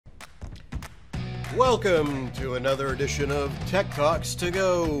Welcome to another edition of Tech Talks to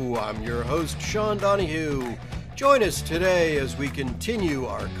Go. I'm your host, Sean Donahue. Join us today as we continue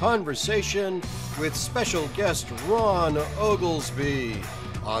our conversation with special guest Ron Ogelsby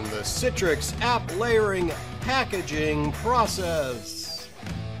on the Citrix AppLayering packaging process.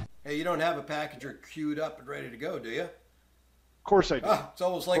 Hey, you don't have a packager queued up and ready to go, do you? Of course I do. It's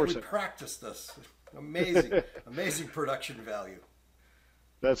almost like we practiced this. Amazing, amazing production value.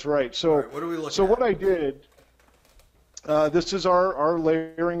 That's right. So, right, what are we looking so at? what I did, this is our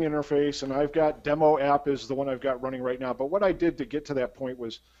layering interface, and I've got demo app is the one I've got running right now. But what I did to get to that point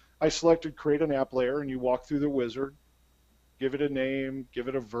was I selected create an app layer, and you walk through the wizard, give it a name, give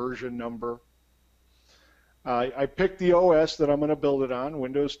it a version number. I picked the OS that I'm going to build it on,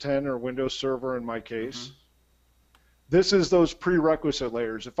 Windows 10 or Windows Server in my case. Mm-hmm. This is those prerequisite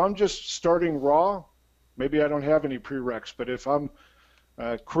layers. If I'm just starting raw, maybe I don't have any prereqs, but if I'm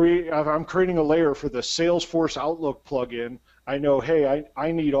creating a layer for the Salesforce Outlook plugin, I know, hey,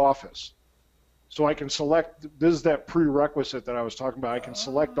 I need Office. So I can select, this is that prerequisite that I was talking about. I can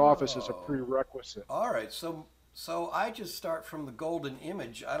select Office as a prerequisite. All right, so I just start from the golden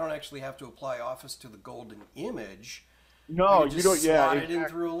image. I don't actually have to apply Office to the golden image. No, you don't. Yeah, slot it in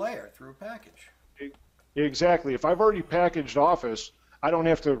through a layer, through a package. Exactly. If I've already packaged Office, I don't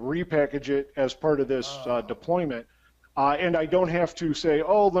have to repackage it as part of this deployment. And I don't have to say,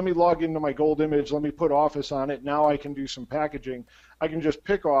 oh, let me log into my gold image, let me put Office on it, now I can do some packaging. I can just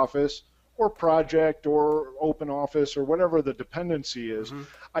pick Office or Project or Open Office or whatever the dependency is. Mm-hmm.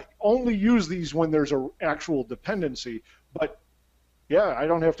 I only use these when there's an actual dependency, but yeah, I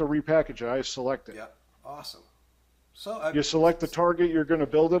don't have to repackage it, I select it. Yeah, awesome. So you select the target you're going to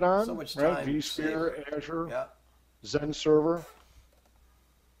build it on, so much time, right? vSphere, Azure, yeah. Xen Server.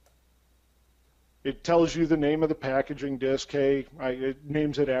 It tells you the name of the packaging disk. Hey, it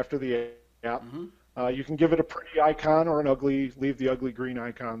names it after the app. Mm-hmm. You can give it a pretty icon or an ugly, leave the ugly green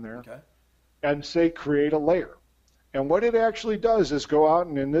icon there. Okay. And say create a layer. And what it actually does is go out,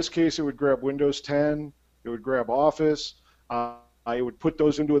 and in this case it would grab Windows 10, it would grab Office, I would put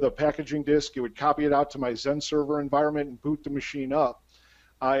those into the packaging disk, it would copy it out to my Xen server environment and boot the machine up.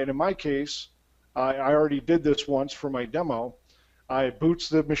 And in my case, I already did this once for my demo. It boots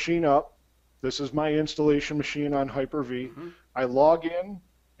the machine up. This is my installation machine on Hyper-V. Mm-hmm. I log in,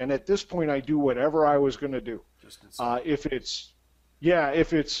 and at this point I do whatever I was going to do. If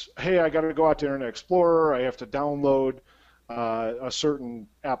it's, hey, I got to go out to Internet Explorer, I have to download a certain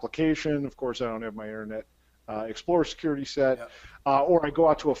application. Of course, I don't have my Internet Explorer security set. Yep. Or I go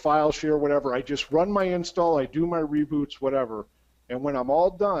out to a file share, whatever. I just run my install, I do my reboots, whatever. And when I'm all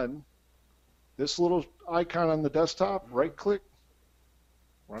done, this little icon on the desktop, right-click,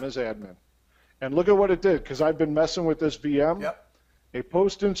 run as admin. And look at what it did, because I've been messing with this VM. Yep. A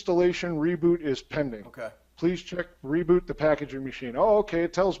post-installation reboot is pending. Okay. Please check reboot the packaging machine. Oh, okay,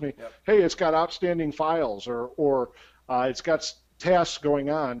 it tells me, yep. Hey, it's got outstanding files or it's got tasks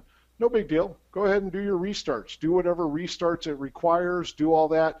going on. No big deal. Go ahead and do your restarts. Do whatever restarts it requires. Do all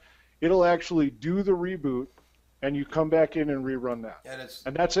that. It'll actually do the reboot, and you come back in and rerun that.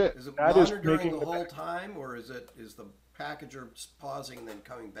 And that's it. Is it monitoring the whole time, or is the packager pausing and then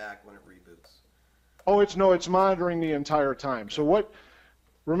coming back when it reboots? Oh, it's monitoring the entire time. So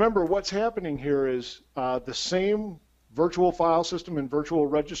remember what's happening here is the same virtual file system and virtual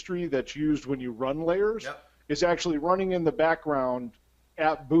registry that's used when you run layers is actually running in the background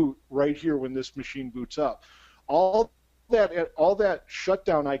at boot right here when this machine boots up. All that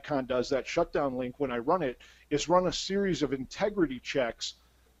shutdown icon does, that shutdown link when I run it, is run a series of integrity checks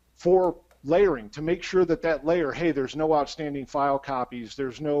for layering to make sure that layer, hey, there's no outstanding file copies,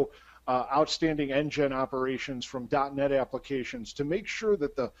 there's no outstanding NGen operations from .NET applications, to make sure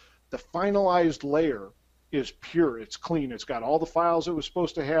that the finalized layer is pure, it's clean, it's got all the files it was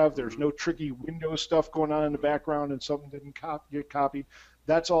supposed to have, there's no tricky Windows stuff going on in the background and something didn't get copied.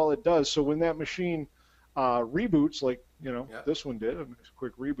 That's all it does. So when that machine reboots, like this one did, a nice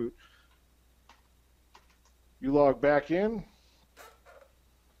quick reboot, you log back in,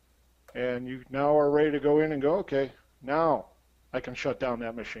 and you now are ready to go in and go, okay, now I can shut down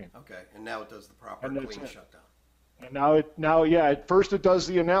that machine. Okay, and now it does the proper clean shutdown. And at first it does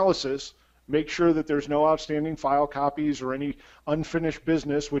the analysis, make sure that there's no outstanding file copies or any unfinished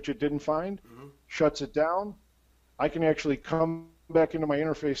business, which it didn't find, shuts it down. I can actually come back into my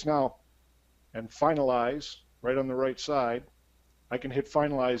interface now and finalize right on the right side. I can hit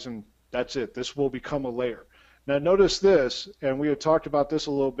finalize, and that's it. This will become a layer. Now notice this, and we had talked about this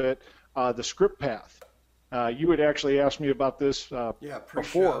a little bit, the script path. You had actually asked me about this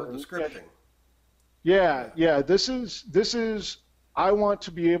before. The scripting. Yeah. This is I want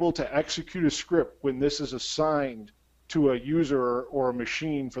to be able to execute a script when this is assigned to a user or a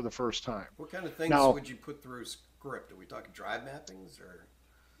machine for the first time. What kind of things would you put through a script? Are we talking drive mappings or?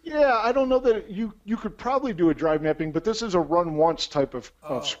 Yeah, I don't know that you could probably do a drive mapping, but this is a run once type of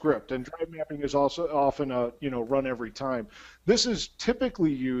script, and drive mapping is also often a run every time. This is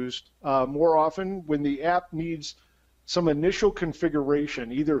typically used more often when the app needs some initial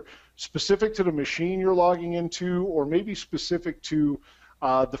configuration, either specific to the machine you're logging into, or maybe specific to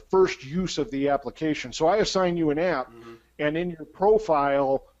the first use of the application. So I assign you an app, and in your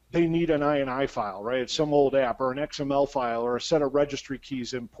profile, they need an INI file, right? It's some old app or an XML file or a set of registry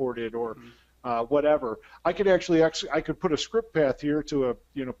keys imported or whatever. I could actually I could put a script path here to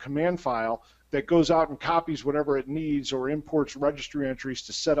a command file that goes out and copies whatever it needs or imports registry entries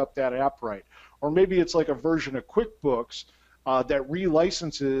to set up that app right. Or maybe it's like a version of QuickBooks that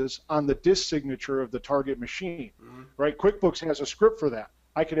relicenses on the disk signature of the target machine, right? QuickBooks has a script for that.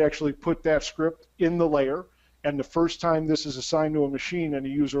 I could actually put that script in the layer, and the first time this is assigned to a machine and a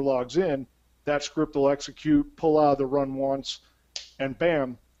user logs in, that script will execute, pull out of the run once, and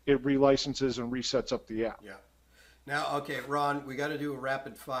bam, it relicenses and resets up the app. Yeah. Now, okay, Ron, we got to do a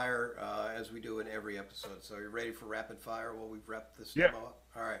rapid fire as we do in every episode. So, are you ready for rapid fire while we've wrapped this demo up?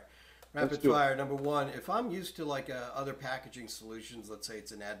 All right. Rapid fire. Number one, if I'm used to like other packaging solutions, let's say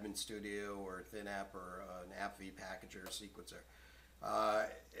it's an Admin Studio or XenApp or an AppV packager or sequencer,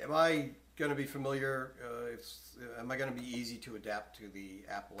 am I going to be familiar? Am I going to be easy to adapt to the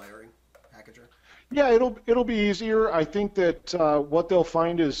AppLayering packager? Yeah, it'll be easier. I think that what they'll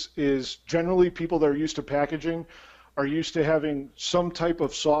find is generally people that are used to packaging are used to having some type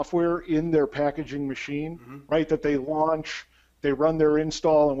of software in their packaging machine, right? That they launch, they run their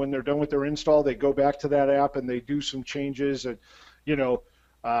install, and when they're done with their install, they go back to that app and they do some changes and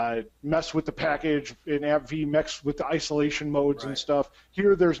mess with the package in AppV, mess with the isolation modes and stuff.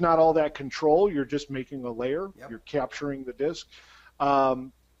 Here, there's not all that control. You're just making a layer. Yep. You're capturing the disk.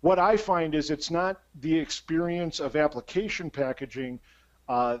 What I find is it's not the experience of application packaging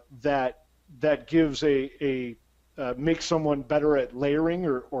that gives makes someone better at layering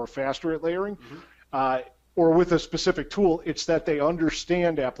or faster at layering. Or with a specific tool, it's that they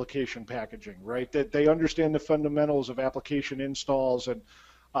understand application packaging, right? That they understand the fundamentals of application installs and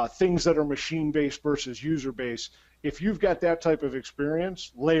things that are machine-based versus user-based. If you've got that type of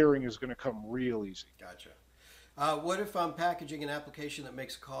experience, layering is going to come real easy. Gotcha. What if I'm packaging an application that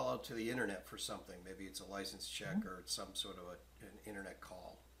makes a call out to the internet for something? Maybe it's a license check or it's some sort of an internet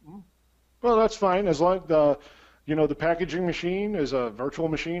call. Well, that's fine as long as the packaging machine is a virtual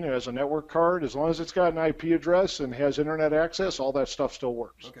machine, it has a network card. As long as it's got an IP address and has internet access, all that stuff still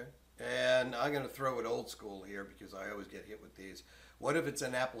works. Okay. And I'm going to throw it old school here because I always get hit with these. What if it's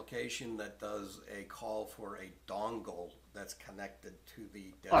an application that does a call for a dongle that's connected to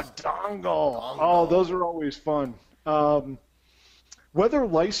the desktop? A dongle. Oh, those are always fun. Whether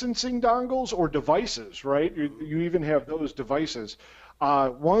licensing dongles or devices, right? You even have those devices.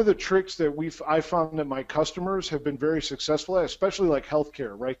 One of the tricks that I found that my customers have been very successful at, especially like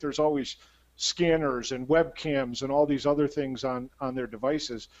healthcare, right? There's always scanners and webcams and all these other things on their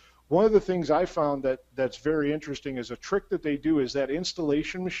devices. One of the things I found that's very interesting is a trick that they do is that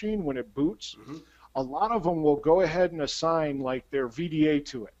installation machine, when it boots, a lot of them will go ahead and assign like their VDA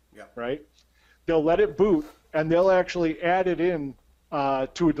to it, right? They'll let it boot and they'll actually add it in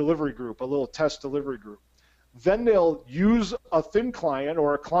to a delivery group, a little test delivery group. Then they'll use a thin client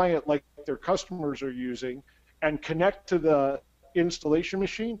or a client like their customers are using and connect to the installation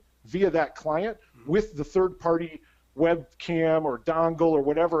machine via that client with the third-party webcam or dongle or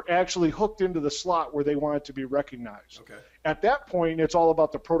whatever actually hooked into the slot where they want it to be recognized. Okay. At that point, it's all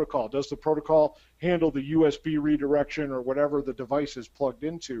about the protocol. Does the protocol handle the USB redirection or whatever the device is plugged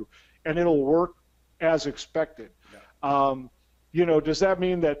into? And it'll work as expected. Does that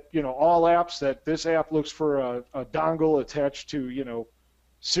mean that, all apps that this app looks for a dongle attached to,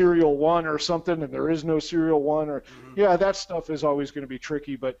 serial 1 or something and there is no serial 1 or, that stuff is always going to be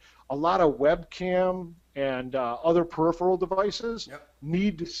tricky. But a lot of webcam and other peripheral devices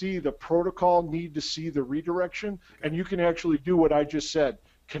need to see the protocol, need to see the redirection, and you can actually do what I just said.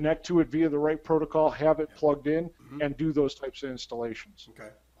 Connect to it via the right protocol, have it plugged in, and do those types of installations. Okay,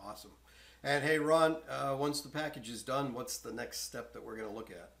 awesome. And hey, Ron, once the package is done, what's the next step that we're going to look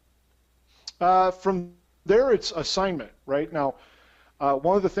at? From there, it's assignment, right? Now,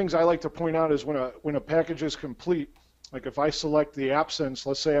 one of the things I like to point out is when a package is complete, like if I select the AppSense,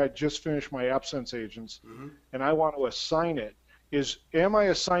 let's say I just finished my AppSense agents, and I want to assign it, am I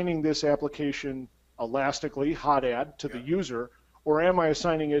assigning this application elastically, hot add, to the user, or am I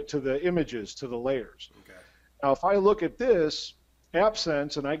assigning it to the images, to the layers? Okay. Now, if I look at this,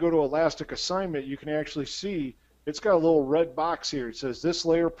 AppSense and I go to Elastic Assignment, you can actually see it's got a little red box here. It says this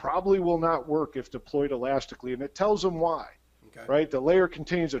layer probably will not work if deployed elastically, and it tells them why. Okay. Right? The layer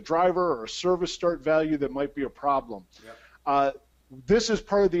contains a driver or a service start value that might be a problem. Yep. This is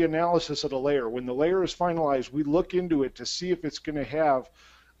part of the analysis of the layer. When the layer is finalized, we look into it to see if it's going to have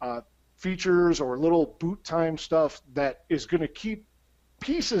features or little boot time stuff that is going to keep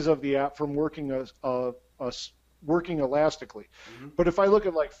pieces of the app from working working elastically. Mm-hmm. But if I look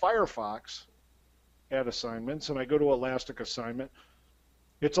at like Firefox at assignments and I go to Elastic Assignment,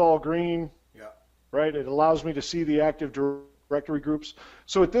 it's all green. Yeah. Right? It allows me to see the Active Directory groups.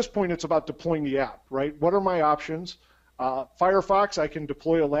 So at this point, it's about deploying the app, right? What are my options? Firefox, I can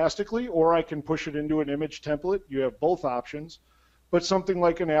deploy elastically, or I can push it into an image template. You have both options. But something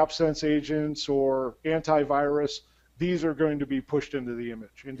like an AppSense agents or antivirus, these are going to be pushed into the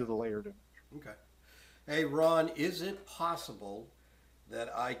image, into the layered image. Okay. Hey, Ron, is it possible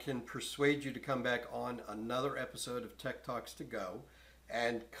that I can persuade you to come back on another episode of Tech Talks to Go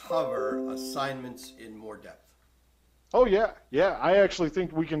and cover assignments in more depth? Oh, yeah. Yeah, I actually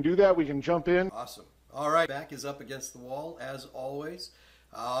think we can do that. We can jump in. Awesome. All right, back is up against the wall, as always.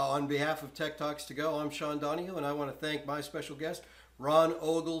 On behalf of Tech Talks to Go, I'm Sean Donahue, and I want to thank my special guest, Ron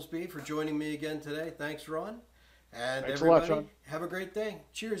Ogelsby, for joining me again today. Thanks, Ron. And thanks everybody, a lot, Sean. Have a great day.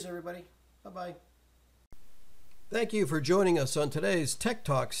 Cheers, everybody. Bye-bye. Thank you for joining us on today's Tech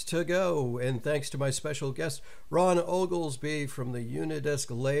Talks to Go, and thanks to my special guest, Ron Ogelsby from the UniDesk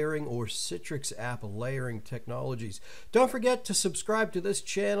Layering or Citrix AppLayering Technologies. Don't forget to subscribe to this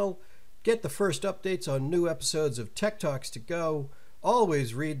channel, get the first updates on new episodes of Tech Talks to Go,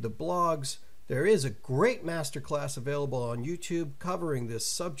 always read the blogs. There is a great masterclass available on YouTube covering this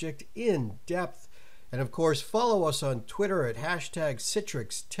subject in depth. And of course, follow us on Twitter at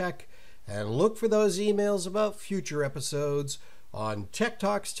 #CitrixTech. And look for those emails about future episodes on Tech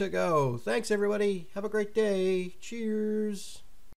Talks to Go. Thanks, everybody. Have a great day. Cheers.